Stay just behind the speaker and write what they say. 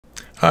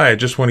Hi, I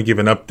just want to give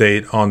an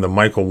update on the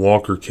Michael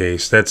Walker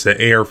case. That's the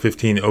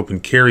AR-15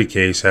 open carry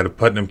case out of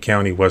Putnam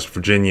County, West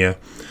Virginia.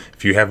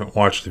 If you haven't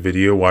watched the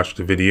video, watch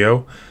the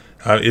video.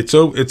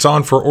 It's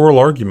on for oral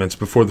arguments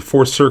before the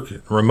 4th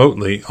Circuit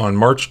remotely on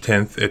March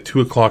 10th at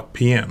 2:00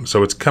 p.m.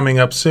 So it's coming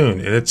up soon,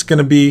 and it's going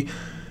to be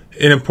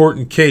an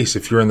important case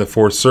if you're in the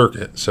 4th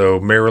Circuit. So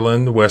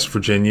Maryland, West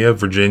Virginia,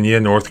 Virginia,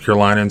 North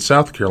Carolina, and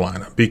South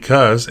Carolina.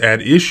 Because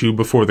at issue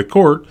before the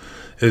court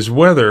is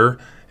whether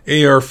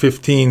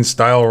AR-15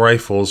 style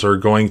rifles are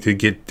going to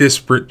get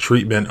disparate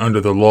treatment under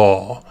the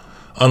law.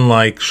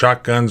 Unlike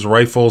shotguns,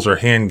 rifles, or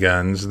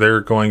handguns, they're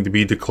going to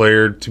be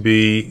declared to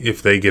be,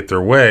 if they get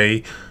their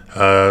way,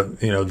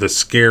 the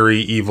scary,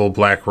 evil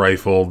black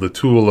rifle, the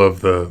tool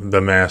of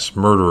the mass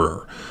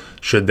murderer.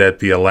 Should that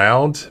be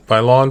allowed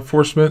by law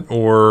enforcement,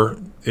 or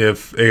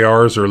if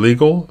ARs are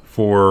legal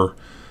for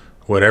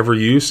whatever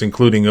use,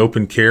 including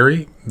open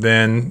carry,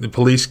 then the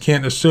police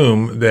can't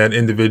assume that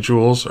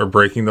individuals are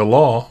breaking the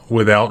law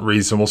without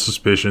reasonable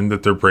suspicion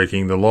that they're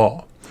breaking the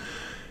law.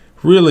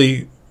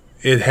 Really,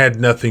 it had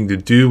nothing to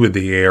do with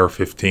the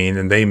AR-15,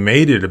 and they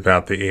made it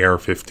about the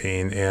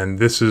AR-15, and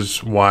this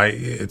is why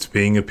it's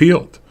being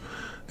appealed.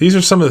 These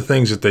are some of the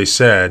things that they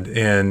said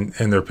in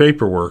their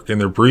paperwork, in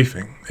their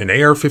briefing. An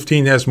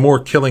AR-15 has more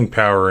killing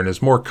power and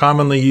is more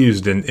commonly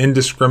used in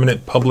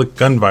indiscriminate public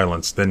gun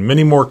violence than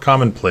many more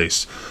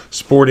commonplace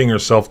sporting or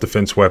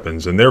self-defense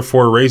weapons, and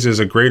therefore raises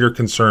a greater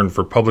concern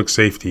for public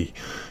safety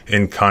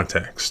in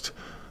context.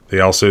 They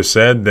also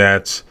said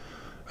that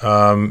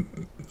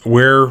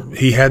where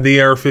he had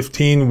the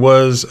AR-15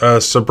 was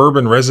a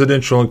suburban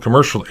residential and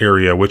commercial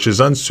area, which is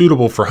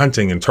unsuitable for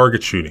hunting and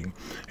target shooting.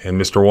 And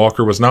Mr.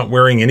 Walker was not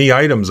wearing any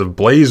items of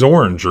blaze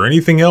orange or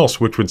anything else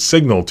which would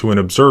signal to an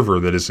observer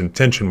that his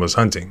intention was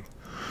hunting.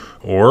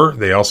 Or,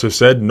 they also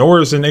said, nor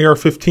is an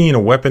AR-15 a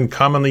weapon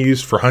commonly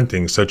used for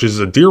hunting, such as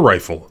a deer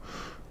rifle,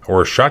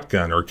 or a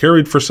shotgun, or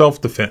carried for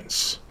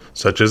self-defense,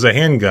 such as a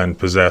handgun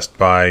possessed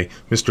by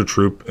Mr.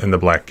 Troop in the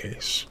Black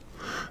case.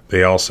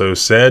 They also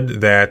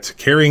said that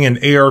carrying an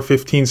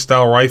AR-15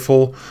 style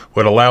rifle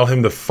would allow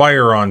him to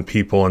fire on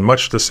people in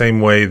much the same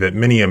way that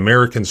many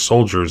American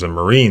soldiers and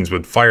Marines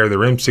would fire their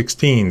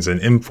M16s and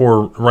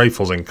M4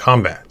 rifles in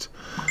combat.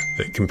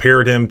 They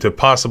compared him to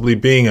possibly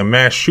being a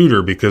mass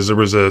shooter because there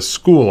was a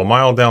school a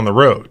mile down the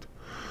road.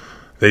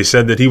 They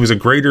said that he was a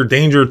greater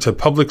danger to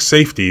public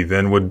safety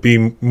than would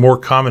be more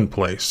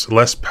commonplace,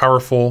 less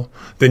powerful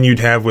than you'd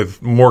have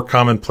with more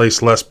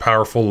commonplace, less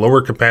powerful,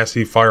 lower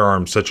capacity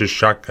firearms such as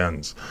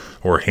shotguns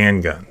or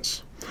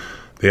handguns.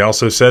 They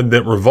also said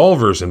that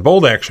revolvers and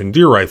bolt-action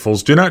deer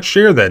rifles do not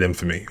share that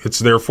infamy. It's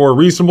therefore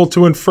reasonable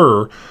to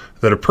infer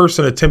that a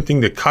person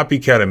attempting to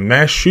copycat a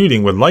mass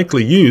shooting would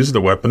likely use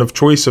the weapon of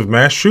choice of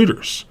mass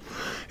shooters.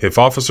 If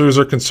officers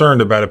are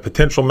concerned about a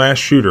potential mass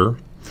shooter,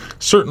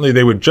 certainly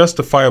they would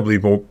justifiably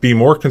be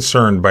more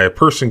concerned by a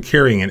person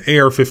carrying an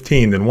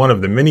AR-15 than one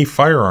of the many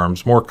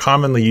firearms more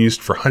commonly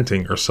used for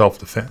hunting or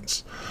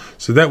self-defense.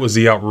 So that was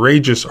the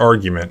outrageous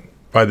argument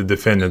by the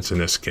defendants in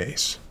this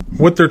case.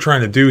 What they're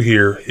trying to do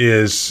here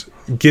is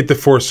get the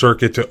 4th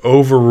Circuit to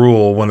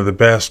overrule one of the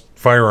best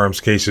firearms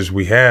cases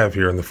we have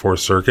here in the 4th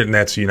Circuit, and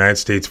that's the United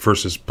States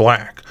versus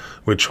Black,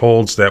 which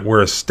holds that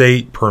where a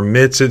state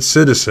permits its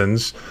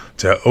citizens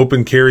to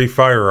open carry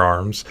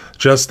firearms,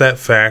 just that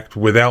fact,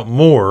 without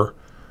more,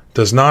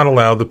 does not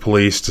allow the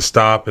police to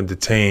stop and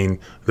detain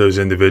those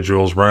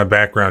individuals, run a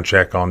background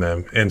check on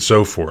them, and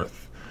so forth.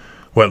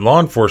 What law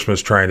enforcement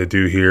is trying to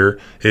do here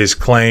is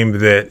claim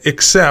that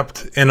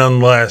except and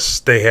unless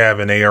they have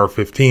an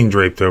AR-15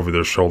 draped over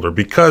their shoulder,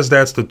 because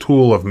that's the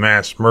tool of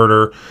mass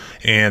murder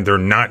and they're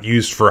not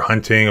used for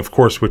hunting, of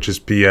course, which is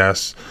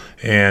BS,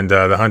 and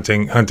the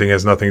hunting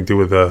has nothing to do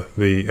with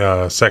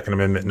the Second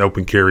Amendment and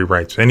open carry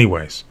rights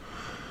anyways.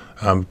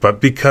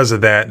 But because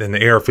of that, and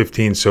the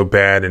AR-15 is so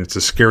bad and it's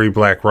a scary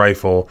black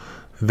rifle,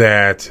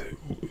 that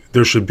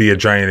there should be a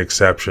giant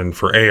exception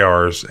for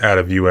ARs out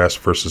of U.S.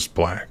 versus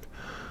Black.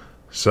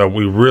 So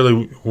we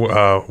really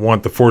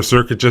want the 4th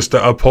Circuit just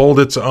to uphold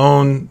its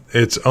own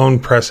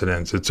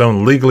precedents, its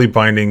own legally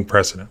binding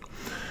precedent.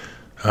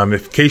 In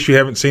case you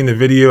haven't seen the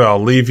video,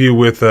 I'll leave you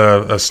with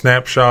a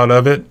snapshot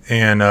of it,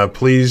 and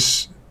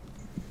please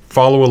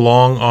follow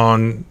along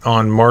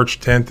on March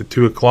 10th at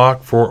 2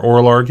 o'clock for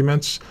oral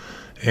arguments,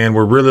 and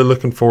we're really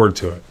looking forward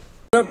to it.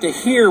 Up to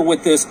here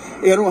with this,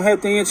 I don't have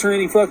to answer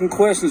any fucking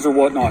questions or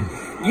whatnot.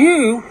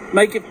 You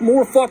make it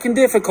more fucking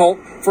difficult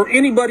for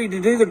anybody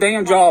to do their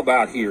damn job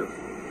out here.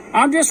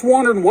 I'm just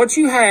wondering what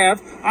you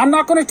have. I'm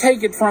not going to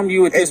take it from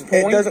you at this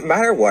point. It doesn't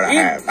matter what I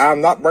have.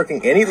 I'm not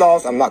breaking any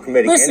laws. I'm not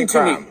committing any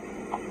crime.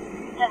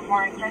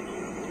 Listen to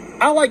me.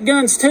 I like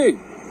guns too.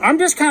 I'm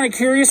just kind of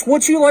curious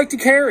what you like to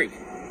carry.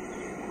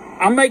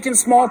 I'm making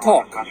small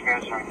talk.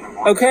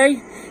 Okay?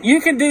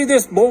 You can do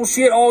this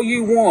bullshit all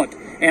you want.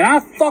 And I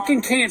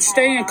fucking can't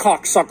stand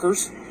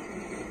cocksuckers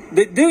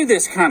that do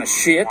this kind of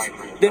shit,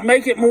 that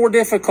make it more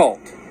difficult.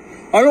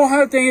 I don't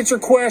have to answer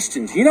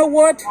questions. You know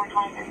what?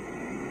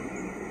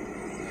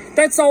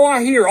 That's all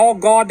I hear all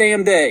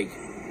goddamn day.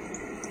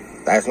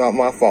 That's not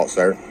my fault,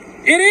 sir.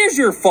 It is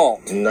your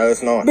fault. No,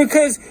 it's not.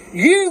 Because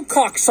you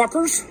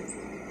cocksuckers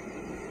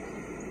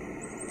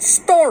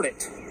start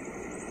it.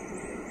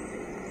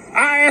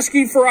 I ask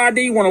you for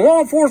ID. When a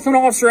law enforcement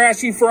officer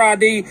asks you for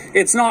ID,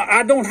 it's not,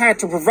 I don't have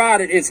to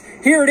provide it. It's,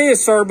 here it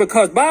is, sir,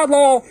 because by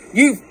law,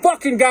 you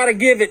fucking got to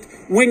give it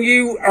when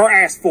you are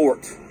asked for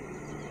it.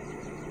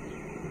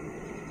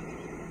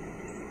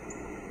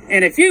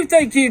 And if you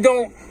think you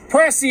don't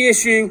press the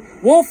issue,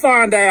 we'll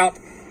find out.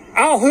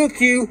 I'll hook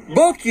you,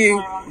 book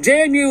you,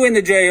 jam you in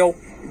the jail.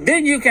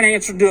 Then you can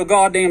answer to a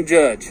goddamn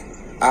judge.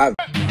 I